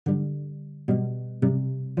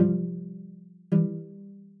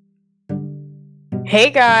Hey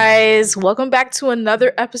guys, welcome back to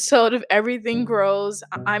another episode of Everything Grows.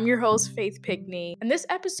 I'm your host, Faith Pickney, and this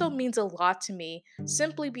episode means a lot to me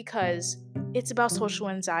simply because it's about social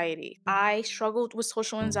anxiety. I struggled with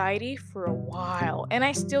social anxiety for a while, and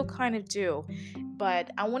I still kind of do, but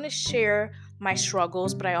I want to share my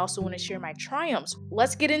struggles, but I also want to share my triumphs.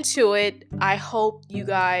 Let's get into it. I hope you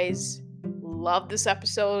guys love this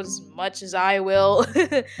episode as much as I will.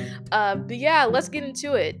 But yeah, let's get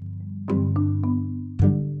into it.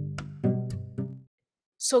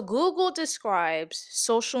 So, Google describes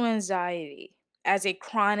social anxiety as a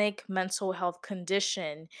chronic mental health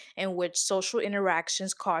condition in which social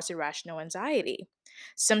interactions cause irrational anxiety.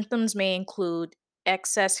 Symptoms may include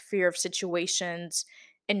excess fear of situations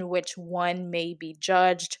in which one may be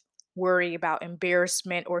judged, worry about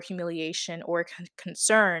embarrassment or humiliation, or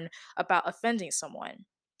concern about offending someone.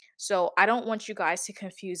 So, I don't want you guys to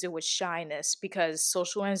confuse it with shyness because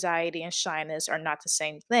social anxiety and shyness are not the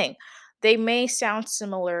same thing. They may sound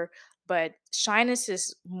similar, but shyness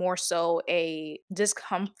is more so a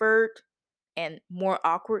discomfort and more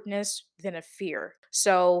awkwardness than a fear.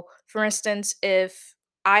 So, for instance, if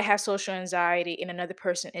I have social anxiety and another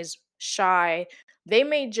person is shy, they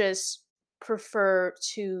may just prefer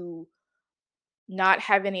to not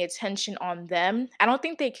have any attention on them. I don't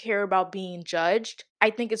think they care about being judged. I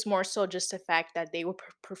think it's more so just the fact that they would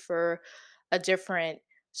prefer a different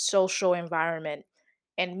social environment.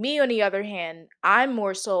 And me, on the other hand, I'm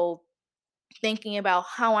more so thinking about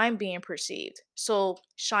how I'm being perceived. So,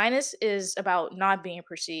 shyness is about not being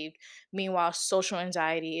perceived. Meanwhile, social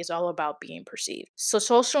anxiety is all about being perceived. So,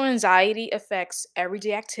 social anxiety affects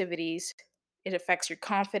everyday activities. It affects your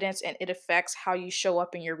confidence and it affects how you show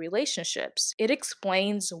up in your relationships. It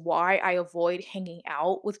explains why I avoid hanging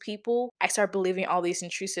out with people. I start believing all these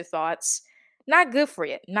intrusive thoughts. Not good for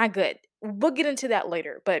you. Not good. We'll get into that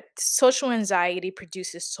later, but social anxiety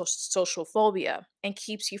produces social phobia and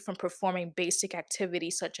keeps you from performing basic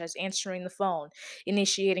activities such as answering the phone,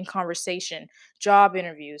 initiating conversation, job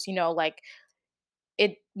interviews. Like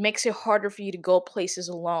it makes it harder for you to go places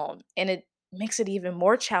alone, and it makes it even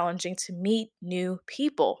more challenging to meet new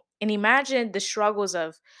people. And imagine the struggles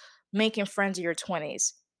of making friends in your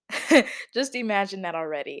 20s. Just imagine that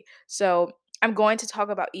already. So, I'm going to talk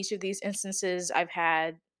about each of these instances I've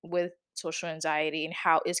had with social anxiety and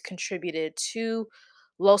how it's contributed to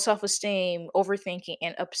low self esteem, overthinking,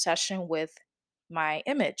 and obsession with my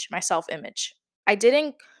self image. I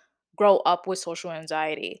didn't grow up with social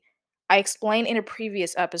anxiety. I explained in a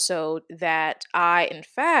previous episode that I, in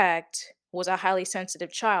fact, was a highly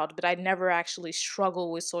sensitive child, but I never actually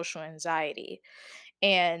struggled with social anxiety.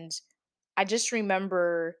 And I just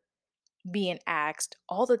remember being asked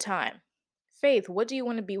all the time, Faith, what do you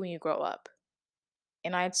want to be when you grow up?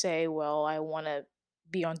 And I'd say, well, I want to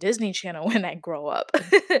be on Disney Channel when I grow up.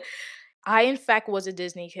 I in fact was a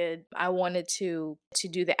Disney kid. I wanted to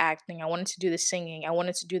do the acting. I wanted to do the singing. I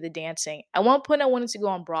wanted to do the dancing. At one point I wanted to go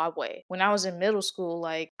on Broadway. When I was in middle school,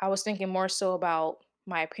 like I was thinking more so about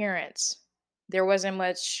my appearance. There wasn't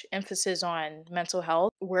much emphasis on mental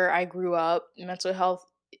health where I grew up. Mental health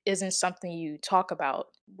isn't something you talk about.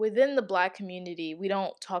 Within the black community, we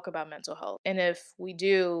don't talk about mental health. And if we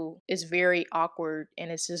do, it's very awkward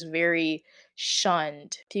and it's just very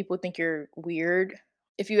shunned. People think you're weird.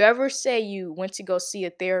 If you ever say you went to go see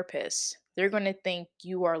a therapist, they're going to think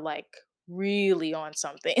you are like really on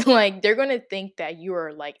something. Like they're going to think that you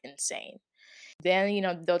are like insane.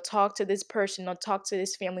 Then, they'll talk to this person, they'll talk to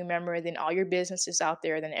this family member, then all your business is out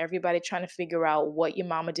there, then everybody trying to figure out what your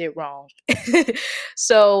mama did wrong.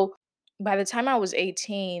 So by the time I was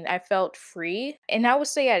 18, I felt free. And I would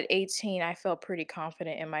say at 18, I felt pretty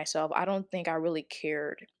confident in myself. I don't think I really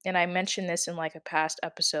cared. And I mentioned this in like a past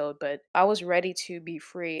episode, but I was ready to be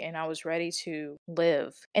free and I was ready to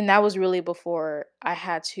live. And that was really before I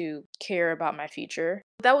had to care about my future.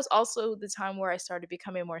 That was also the time where I started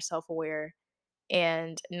becoming more self aware.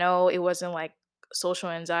 And no, it wasn't like social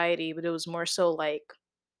anxiety, but it was more so like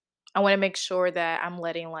I want to make sure that I'm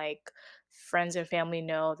letting like friends and family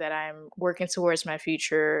know that I'm working towards my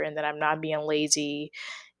future and that I'm not being lazy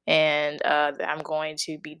and that I'm going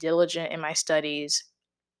to be diligent in my studies.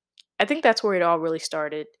 I think that's where it all really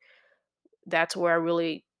started. That's where I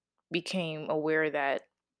really became aware that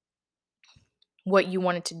what you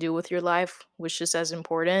wanted to do with your life was just as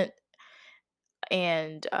important.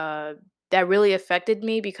 And that really affected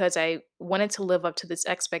me because I wanted to live up to this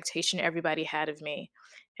expectation everybody had of me.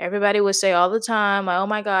 Everybody would say all the time, like, "Oh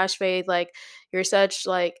my gosh, Faith, you're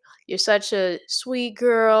such a sweet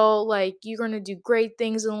girl, like you're gonna do great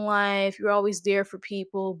things in life. You're always there for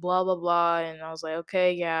people, blah blah blah." And I was like,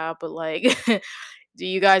 "Okay, yeah, but like do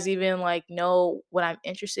you guys even like know what I'm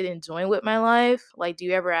interested in doing with my life? Like, do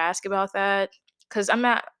you ever ask about that?" Because I'm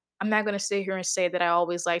not gonna sit here and say that I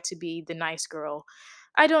always like to be the nice girl.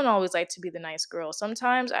 I don't always like to be the nice girl.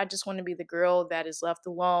 Sometimes I just want to be the girl that is left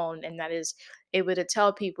alone and that is able to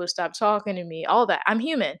tell people to stop talking to me. All that. I'm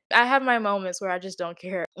human. I have my moments where I just don't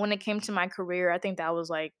care. When it came to my career, I think that was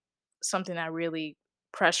like something that really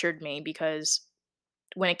pressured me because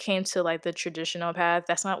when it came to like the traditional path,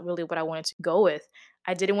 that's not really what I wanted to go with.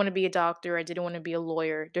 I didn't want to be a doctor. I didn't want to be a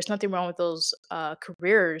lawyer. There's nothing wrong with those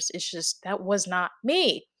careers. It's just that was not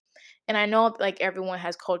me. And I know like everyone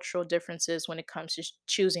has cultural differences when it comes to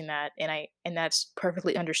choosing that, and that's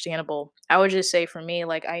perfectly understandable. I would just say for me,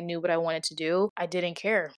 like I knew what I wanted to do. I didn't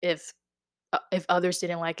care if others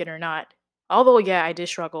didn't like it or not. Although, yeah, I did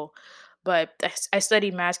struggle, but I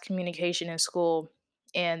studied mass communication in school,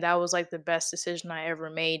 and that was like the best decision I ever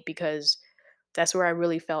made because that's where I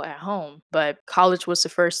really felt at home. But college was the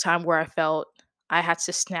first time where I felt I had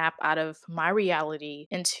to snap out of my reality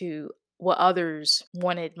into what others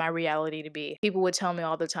wanted my reality to be. People would tell me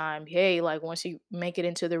all the time, "Hey, like once you make it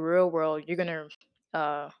into the real world, you're going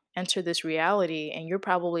to enter this reality and you're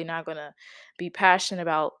probably not going to be passionate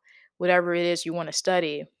about whatever it is you want to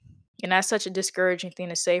study." And that's such a discouraging thing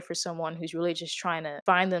to say for someone who's really just trying to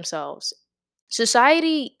find themselves.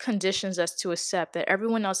 Society conditions us to accept that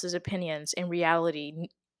everyone else's opinions and reality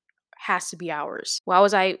has to be ours. Why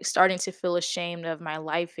was I starting to feel ashamed of my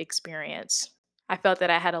life experience? I felt that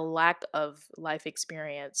I had a lack of life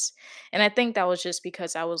experience. And I think that was just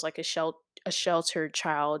because I was like a sheltered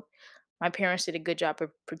child. My parents did a good job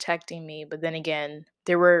of protecting me, but then again,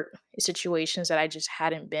 there were situations that I just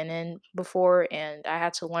hadn't been in before, and I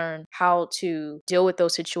had to learn how to deal with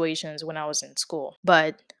those situations when I was in school.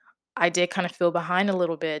 But I did kind of feel behind a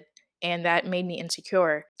little bit, and that made me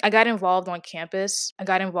insecure. I got involved on campus, I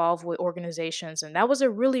got involved with organizations, and that was a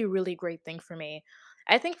really, really great thing for me.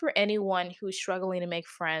 I think for anyone who's struggling to make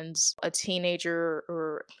friends, a teenager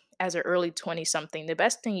or as an early 20 something, the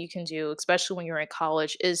best thing you can do, especially when you're in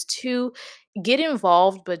college, is to get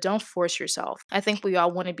involved, but don't force yourself. I think we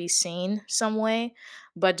all want to be seen some way,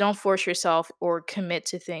 but don't force yourself or commit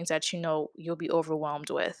to things that you know you'll be overwhelmed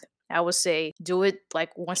with. I would say do it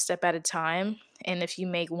like one step at a time. And if you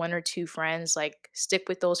make one or two friends, like stick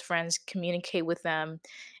with those friends, communicate with them,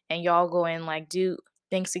 and y'all go and like do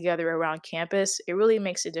things together around campus, it really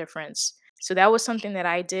makes a difference. So that was something that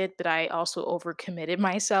I did, but I also overcommitted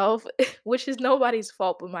myself, which is nobody's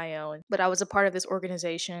fault but my own. But I was a part of this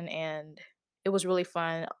organization and it was really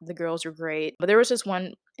fun. The girls were great. But there was this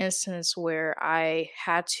one instance where I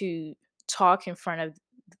had to talk in front of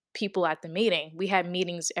people at the meeting. We had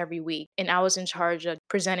meetings every week, and I was in charge of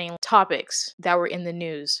presenting topics that were in the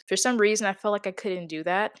news. For some reason, I felt like I couldn't do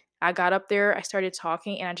that. I got up there, I started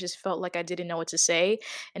talking, and I just felt like I didn't know what to say,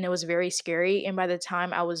 and it was very scary. And by the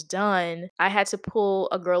time I was done, I had to pull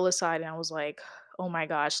a girl aside, and I was like, "Oh my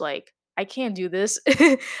gosh, like I can't do this.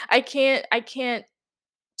 I can't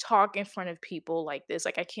talk in front of people like this.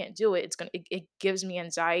 Like I can't do it. It gives me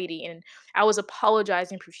anxiety." And I was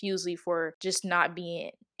apologizing profusely for just not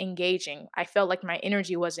being engaging. I felt like my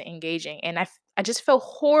energy wasn't engaging and I just felt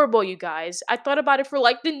horrible, you guys. I thought about it for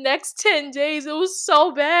like the next 10 days. It was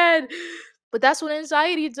so bad. But that's what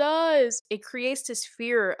anxiety does. It creates this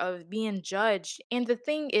fear of being judged. And the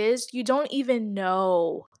thing is, you don't even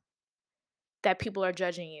know that people are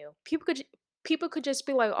judging you. People could just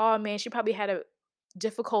be like, "Oh man, she probably had a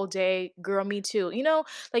difficult day. Girl, me too."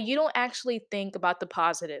 Like you don't actually think about the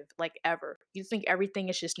positive like ever. You think everything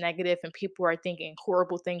is just negative and people are thinking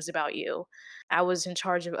horrible things about you. I was in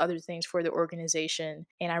charge of other things for the organization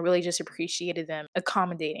and I really just appreciated them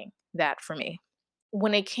accommodating that for me.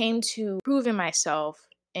 When it came to proving myself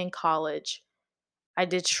in college, I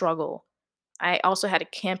did struggle. I also had a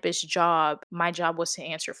campus job. My job was to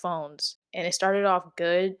answer phones. And it started off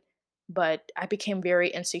good, but I became very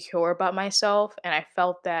insecure about myself. And I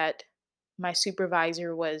felt that my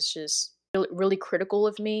supervisor was just really, really critical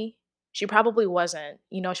of me. She probably wasn't,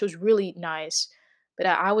 she was really nice, but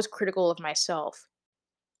I was critical of myself.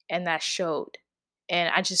 And that showed.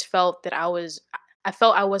 And I just felt that I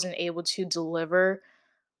felt I wasn't able to deliver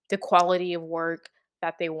the quality of work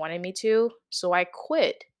that they wanted me to. So I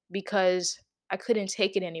quit because I couldn't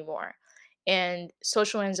take it anymore. And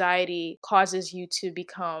social anxiety causes you to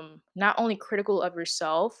become not only critical of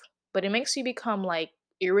yourself, but it makes you become like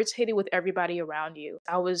irritated with everybody around you.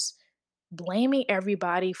 I was blaming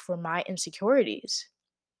everybody for my insecurities.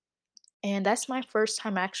 And that's my first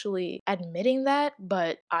time actually admitting that,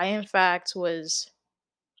 but I, in fact, was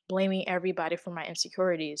blaming everybody for my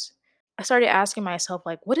insecurities. I started asking myself,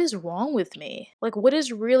 like, what is wrong with me? Like, what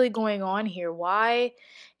is really going on here? Why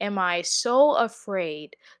am I so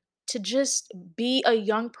afraid to just be a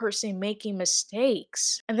young person making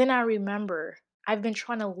mistakes? And then I remember I've been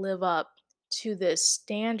trying to live up to this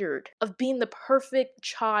standard of being the perfect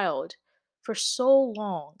child for so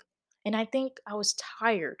long. And I think I was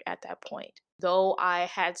tired at that point. Though I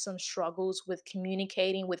had some struggles with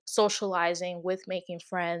communicating, with socializing, with making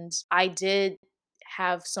friends, I did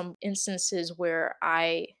have some instances where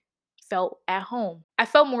I felt at home. I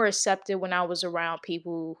felt more accepted when I was around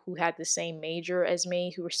people who had the same major as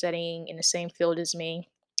me, who were studying in the same field as me.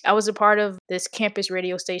 I was a part of this campus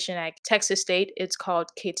radio station at Texas State. It's called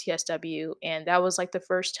KTSW. And that was like the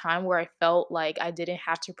first time where I felt like I didn't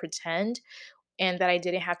have to pretend and that I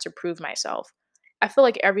didn't have to prove myself. I feel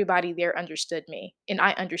like everybody there understood me and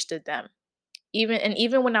I understood them.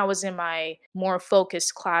 Even when I was in my more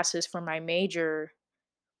focused classes for my major,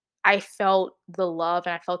 I felt the love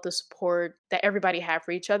and I felt the support that everybody had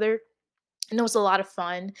for each other. And it was a lot of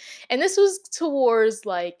fun. And this was towards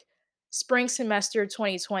like spring semester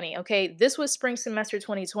 2020. Okay. This was spring semester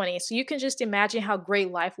 2020. So you can just imagine how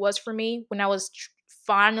great life was for me when I was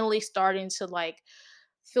finally starting to like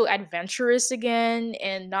feel adventurous again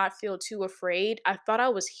and not feel too afraid. I thought I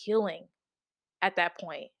was healing at that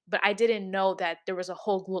point, but I didn't know that there was a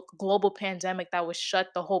whole global pandemic that would shut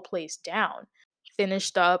the whole place down.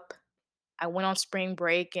 Finished up, I went on spring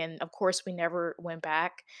break, and of course, we never went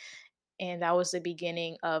back. And that was the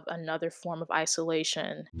beginning of another form of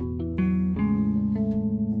isolation.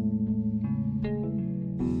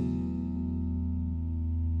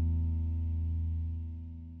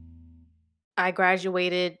 I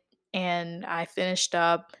graduated and I finished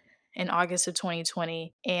up in August of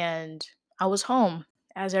 2020, and I was home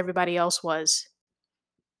as everybody else was.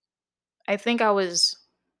 I think I was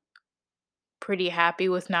pretty happy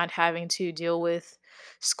with not having to deal with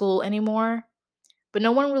school anymore. But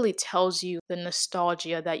no one really tells you the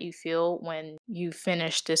nostalgia that you feel when you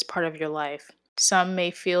finish this part of your life. Some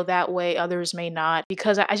may feel that way, others may not,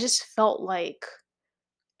 because I just felt like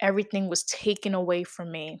everything was taken away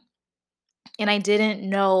from me. And I didn't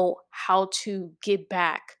know how to get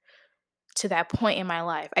back to that point in my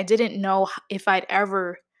life. I didn't know if I'd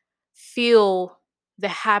ever feel the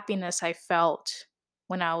happiness I felt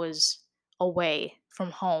when I was away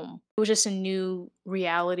from home. It was just a new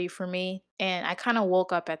reality for me. And I kind of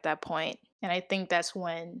woke up at that point. And I think that's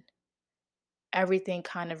when everything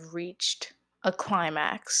kind of reached a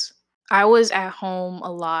climax. I was at home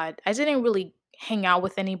a lot. I didn't really hang out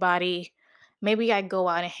with anybody. Maybe I'd go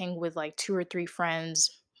out and hang with like two or three friends,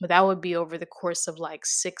 but that would be over the course of like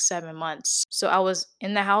 6, 7 months. So I was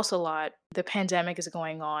in the house a lot. The pandemic is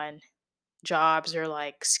going on. Jobs are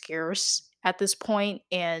like scarce at this point,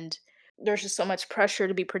 and there's just so much pressure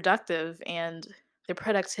to be productive. And the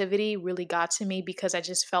productivity really got to me because I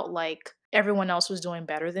just felt like everyone else was doing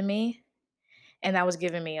better than me, and that was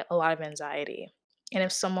giving me a lot of anxiety. And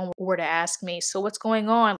if someone were to ask me, "So what's going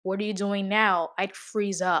on? What are you doing now?" I'd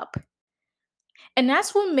freeze up. And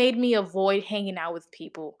that's what made me avoid hanging out with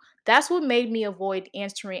people. That's what made me avoid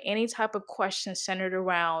answering any type of question centered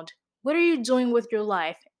around, what are you doing with your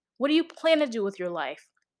life? What do you plan to do with your life?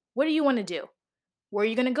 What do you want to do? Where are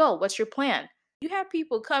you going to go? What's your plan? You have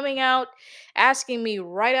people coming out asking me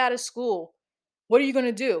right out of school, what are you going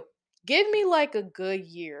to do? Give me like a good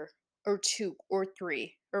year or two or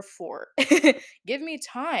three or four. Give me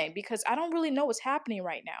time because I don't really know what's happening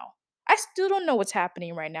right now. I still don't know what's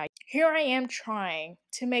happening right now. Here I am trying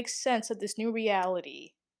to make sense of this new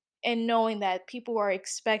reality and knowing that people are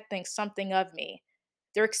expecting something of me.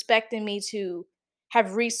 They're expecting me to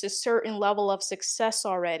have reached a certain level of success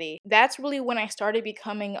already. That's really when I started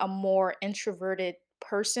becoming a more introverted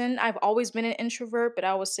person. I've always been an introvert, but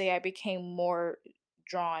I would say I became more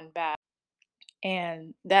drawn back.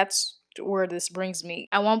 And that's where this brings me.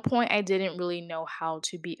 At one point, I didn't really know how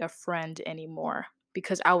to be a friend anymore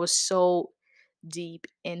because I was so deep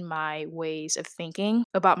in my ways of thinking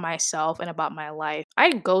about myself and about my life. I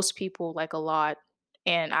ghost people like a lot,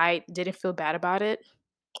 and I didn't feel bad about it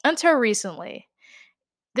until recently.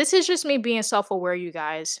 This is just me being self aware, you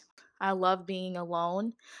guys. I love being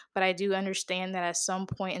alone, but I do understand that at some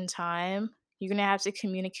point in time, you're going to have to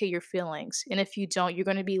communicate your feelings. And if you don't, you're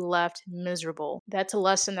going to be left miserable. That's a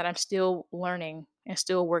lesson that I'm still learning and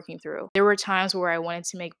still working through. There were times where I wanted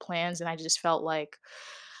to make plans and I just felt like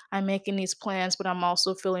I'm making these plans, but I'm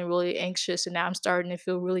also feeling really anxious. And now I'm starting to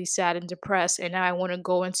feel really sad and depressed. And now I want to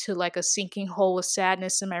go into like a sinking hole of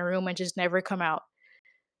sadness in my room and just never come out.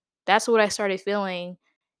 That's what I started feeling.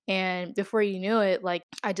 And before you knew it, like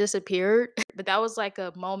I disappeared. But that was like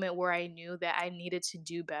a moment where I knew that I needed to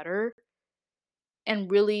do better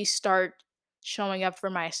and really start showing up for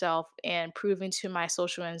myself and proving to my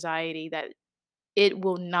social anxiety that it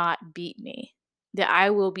will not beat me. That I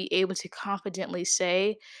will be able to confidently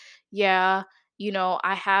say, yeah,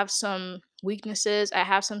 I have some weaknesses, I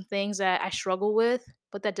have some things that I struggle with,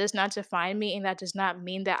 but that does not define me. And that does not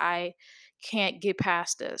mean that I can't get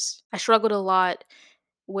past this. I struggled a lot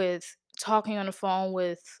with talking on the phone,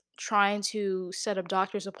 with trying to set up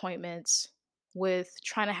doctor's appointments, with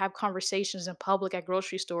trying to have conversations in public at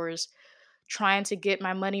grocery stores, trying to get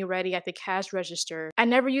my money ready at the cash register. I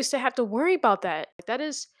never used to have to worry about that. That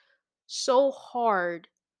is so hard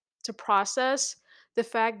to process, the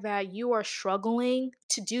fact that you are struggling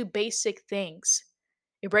to do basic things.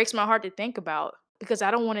 It breaks my heart to think about because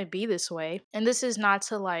I don't want to be this way. And this is not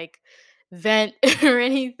to like vent or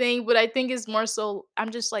anything, but I think it's more so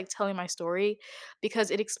I'm just like telling my story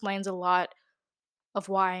because it explains a lot of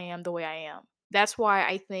why I am the way I am. That's why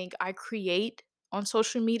I think I create on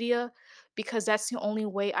social media because that's the only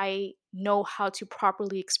way I know how to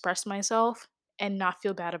properly express myself and not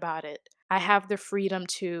feel bad about it. I have the freedom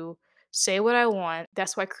to say what I want.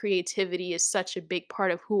 That's why creativity is such a big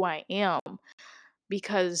part of who I am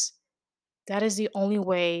because that is the only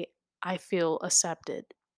way I feel accepted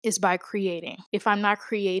is by creating. If I'm not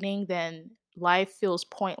creating, then life feels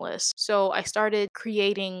pointless. So I started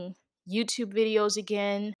creating YouTube videos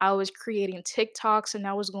again. I was creating TikToks and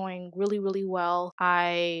that was going really, really well.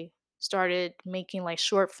 I started making like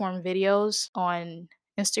short form videos on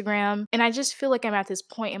Instagram. And I just feel like I'm at this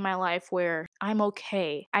point in my life where I'm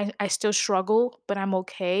okay. I still struggle, but I'm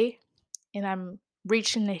okay and I'm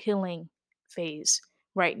reaching the healing phase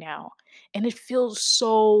right now. And it feels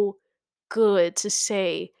so good to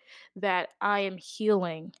say that I am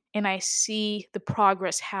healing and I see the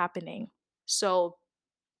progress happening. So,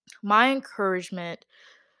 my encouragement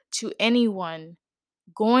to anyone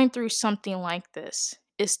going through something like this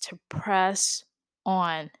is to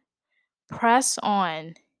on, press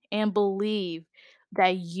on, and believe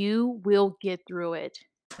that you will get through it.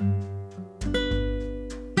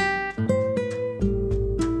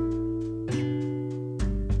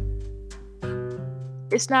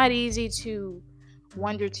 It's not easy to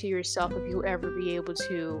wonder to yourself if you'll ever be able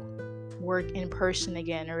to work in person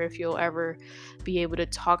again or if you'll ever be able to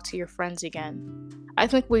talk to your friends again. I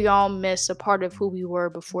think we all miss a part of who we were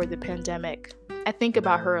before the pandemic. I think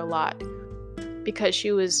about her a lot because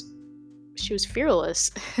she was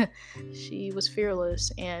fearless. She was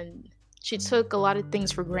fearless and she took a lot of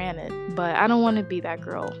things for granted, but I don't want to be that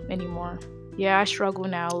girl anymore. Yeah, I struggle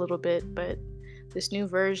now a little bit, but this new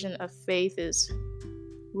version of faith is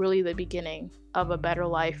really the beginning of a better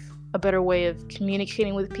life, a better way of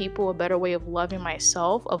communicating with people, a better way of loving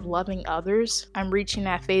myself, of loving others. I'm reaching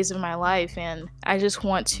that phase of my life and I just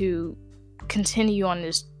want to continue on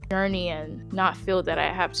this journey and not feel that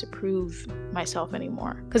I have to prove myself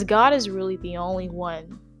anymore. Because God is really the only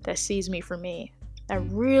one that sees me for me, that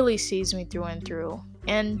really sees me through and through.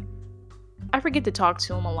 And I forget to talk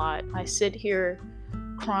to him a lot. I sit here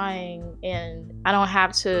crying and I don't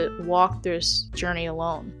have to walk this journey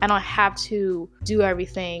alone. I don't have to do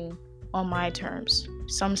everything on my terms.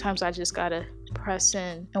 Sometimes I just gotta press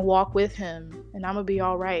in and walk with him and I'm gonna be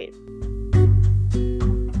all right.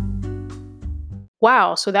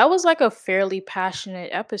 Wow, so that was like a fairly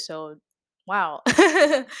passionate episode. Wow.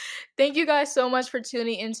 Thank you guys so much for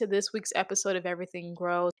tuning into this week's episode of Everything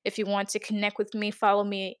Grows. If you want to connect with me, follow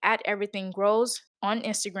me at Everything Grows on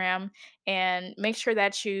Instagram and make sure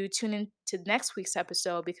that you tune in to next week's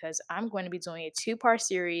episode because I'm going to be doing a two-part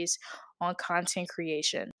series on content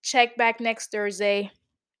creation. Check back next Thursday.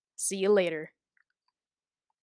 See you later.